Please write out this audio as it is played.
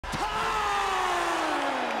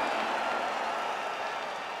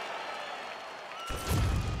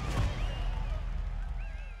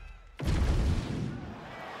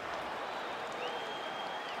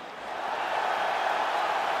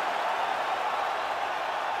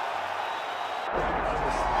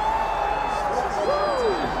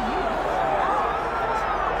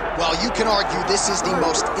you can argue this is the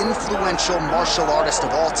most influential martial artist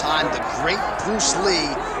of all time, the great Bruce Lee,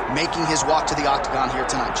 making his walk to the octagon here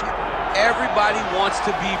tonight, champ. Everybody wants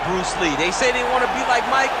to be Bruce Lee. They say they want to be like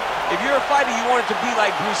Mike. If you're a fighter, you want it to be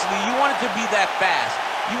like Bruce Lee. You want it to be that fast.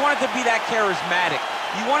 You want it to be that charismatic.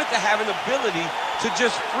 You want it to have an ability to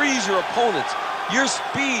just freeze your opponents. Your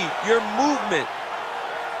speed, your movement,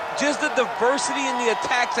 just the diversity in the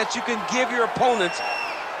attacks that you can give your opponents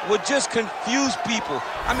would just confuse people.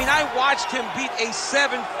 I mean, I watched him beat a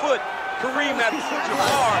 7-foot Kareem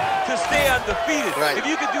Abdul-Jabbar to stay undefeated. Right. If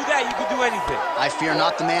you could do that, you could do anything. I fear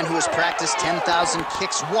not the man who has practiced 10,000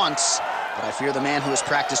 kicks once, but I fear the man who has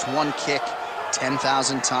practiced one kick 10,000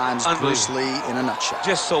 times. Bruce Lee in a nutshell.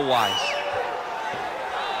 Just so wise.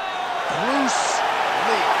 Bruce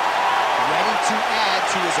Lee, ready to add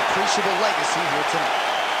to his appreciable legacy here tonight.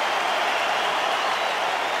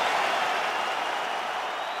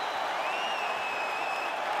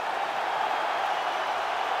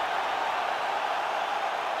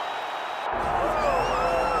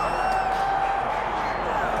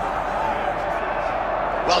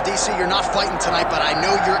 Well, DC, you're not fighting tonight, but I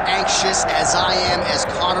know you're anxious, as I am, as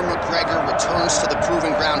Conor McGregor returns to the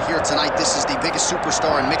proving ground here tonight. This is the biggest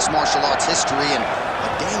superstar in mixed martial arts history, and a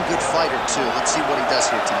damn good fighter, too. Let's see what he does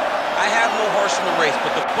here tonight. I have no horse in the race,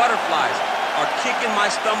 but the butterflies are kicking my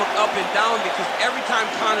stomach up and down because every time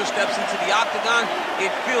Conor steps into the octagon,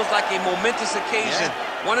 it feels like a momentous occasion.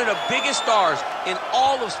 Yeah. One of the biggest stars in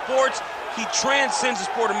all of sports. He transcends the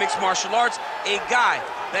sport of mixed martial arts. A guy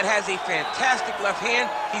that has a fantastic left hand.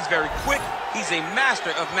 He's very quick. He's a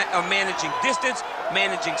master of managing distance,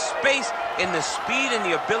 managing space, and the speed and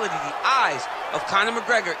the ability, the eyes of Conor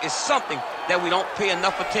McGregor is something that we don't pay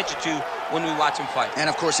enough attention to when we watch him fight. And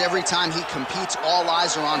of course, every time he competes, all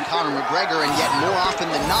eyes are on Conor McGregor, and yet more often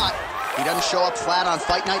than not, he doesn't show up flat on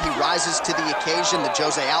fight night. He rises to the occasion. The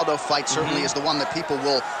Jose Aldo fight certainly is the one that people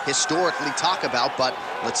will historically talk about, but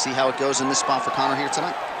let's see how it goes in this spot for Conor here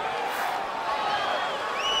tonight.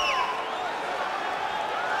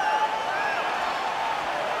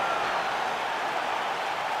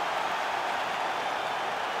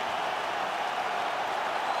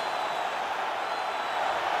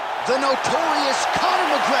 The notorious Conor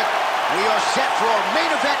McGregor. We are set for our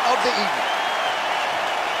main event of the evening.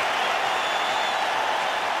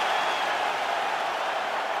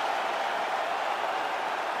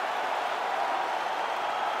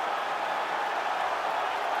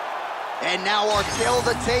 And now our tale of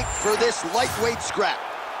the tape for this lightweight scrap.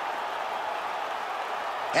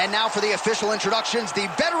 And now for the official introductions, the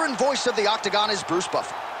veteran voice of the octagon is Bruce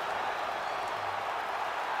Buffer.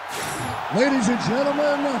 Ladies and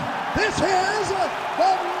gentlemen, this is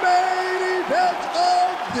the main event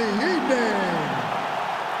of the evening.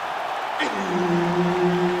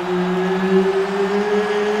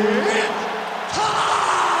 It's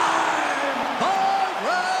time! 5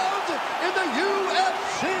 rounds in the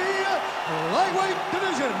UFC lightweight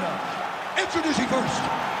division. Introducing first,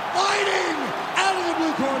 fighting out of the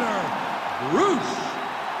blue corner, Bruce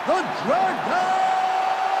the Dragon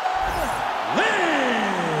Lee.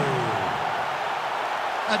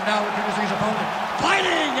 And now introducing his opponent,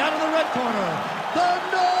 fighting out of the red corner, the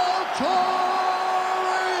notorious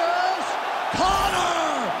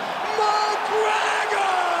Conor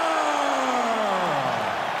McGregor!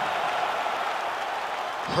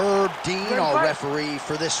 Herb Dean, our referee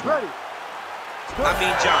for this one. I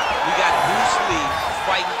mean, John, we got Bruce Lee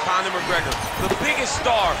fighting Conor McGregor, the biggest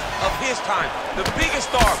star of his time, the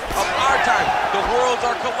biggest star of our time. The worlds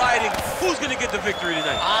are colliding. Who's going to get the victory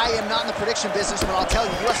tonight? I am not in the prediction business, but I'll tell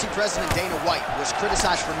you, UFC President Dana White was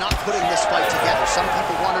criticized for not putting this fight together. Some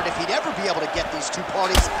people wondered if he'd ever be able to get these two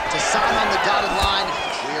parties to sign on the dotted line.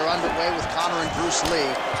 We are underway with Conor and Bruce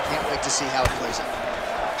Lee. Can't wait to see how it plays out.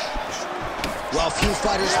 Well, few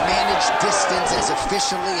fighters manage distance as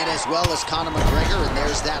efficiently and as well as Conor McGregor, and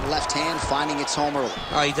there's that left hand finding its home early.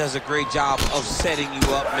 Oh, he does a great job of setting you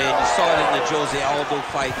up, man. You saw it in the Jose Aldo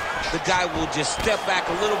fight. The guy will just step back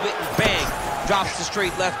a little bit and bang, drops the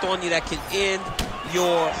straight left on you that can end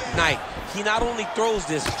your night. He not only throws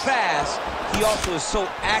this fast, he also is so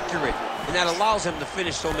accurate, and that allows him to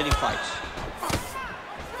finish so many fights.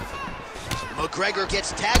 McGregor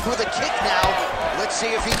gets tagged with a kick now. Let's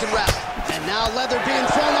see if he can wrap. And now leather being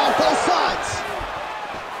thrown on both sides.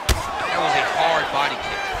 That was a hard body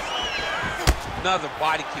kick. Another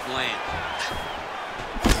body kick land.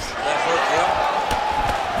 Left hook, yeah.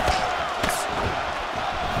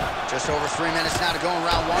 Just over 3 minutes now to go in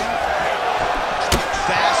round one.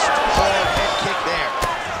 Fast, hard head kick there.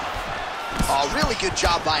 Oh, A really good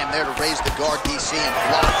job by him there to raise the guard, DC, and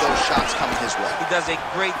block those shots coming his way. He does a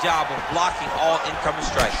great job of blocking all incoming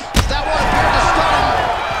strikes. That one appeared to stun him.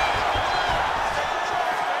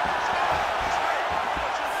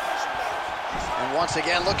 And once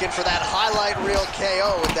again, looking for that highlight reel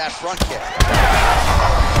KO with that front kick.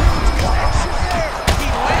 He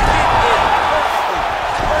landed in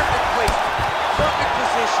perfect placement, perfect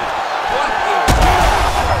position. What a getting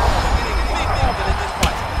big movement in this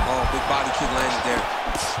fight. Oh, big body kick landed there.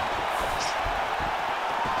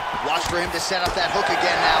 Watch for him to set up that hook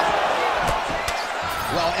again now.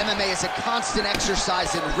 Well, MMA is a constant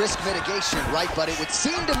exercise in risk mitigation, right? But it would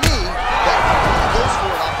seem to me that if he goes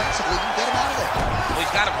for it offensively, you can get him out of there. Well,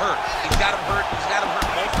 he's got him hurt. He's got him hurt. He's got him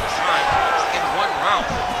hurt multiple times in one round.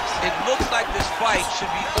 It looks like this fight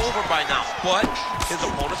should be over by now, but his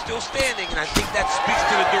opponent's still standing, and I think that speaks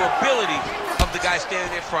to the durability of the guy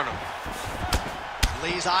standing in front of him.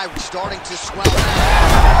 Lee's eye starting to swell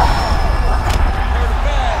now.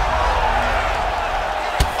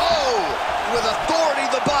 With authority,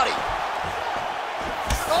 the body.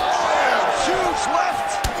 Oh, huge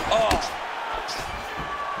left. Oh.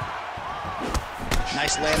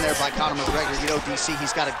 Nice land there by Conor McGregor. You know, DC,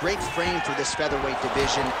 he's got a great frame for this featherweight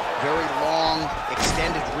division. Very long,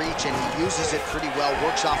 extended reach, and he uses it pretty well.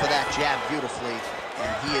 Works off of that jab beautifully,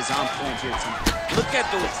 and he is on point here tonight. Look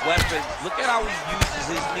at those weapons. Look at how he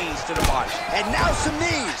uses his knees to the body. And now some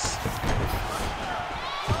knees.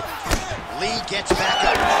 Lee gets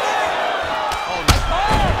back up.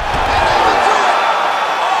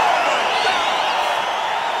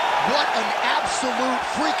 What an absolute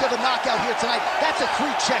freak of a knockout here tonight. That's a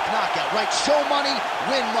 3-check knockout, right? Show money,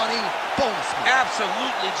 win money, bonus money.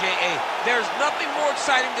 Absolutely, J.A. There's nothing more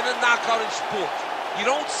exciting than a knockout in sports. You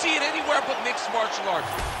don't see it anywhere but mixed martial arts.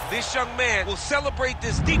 This young man will celebrate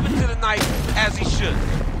this deep into the night as he should.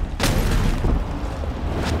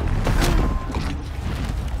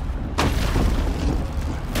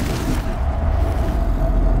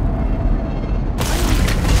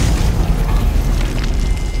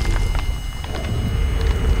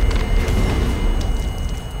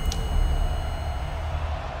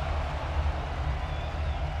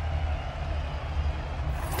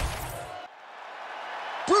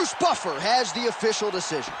 Bruce Buffer has the official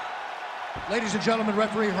decision. Ladies and gentlemen,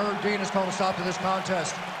 referee Herb Dean has called a stop to this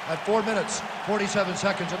contest at 4 minutes, 47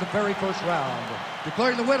 seconds of the very first round.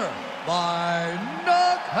 Declaring the winner by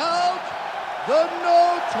knockout, the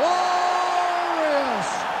notorious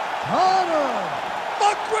Conor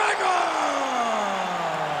McGregor!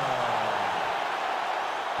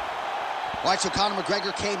 All right, so Conor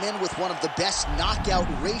McGregor came in with one of the best knockout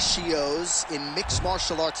ratios in mixed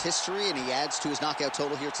martial arts history, and he adds to his knockout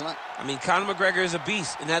total here tonight. I mean, Conor McGregor is a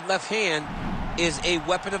beast, and that left hand is a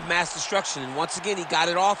weapon of mass destruction. And once again, he got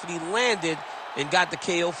it off, and he landed and got the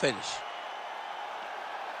KO finish.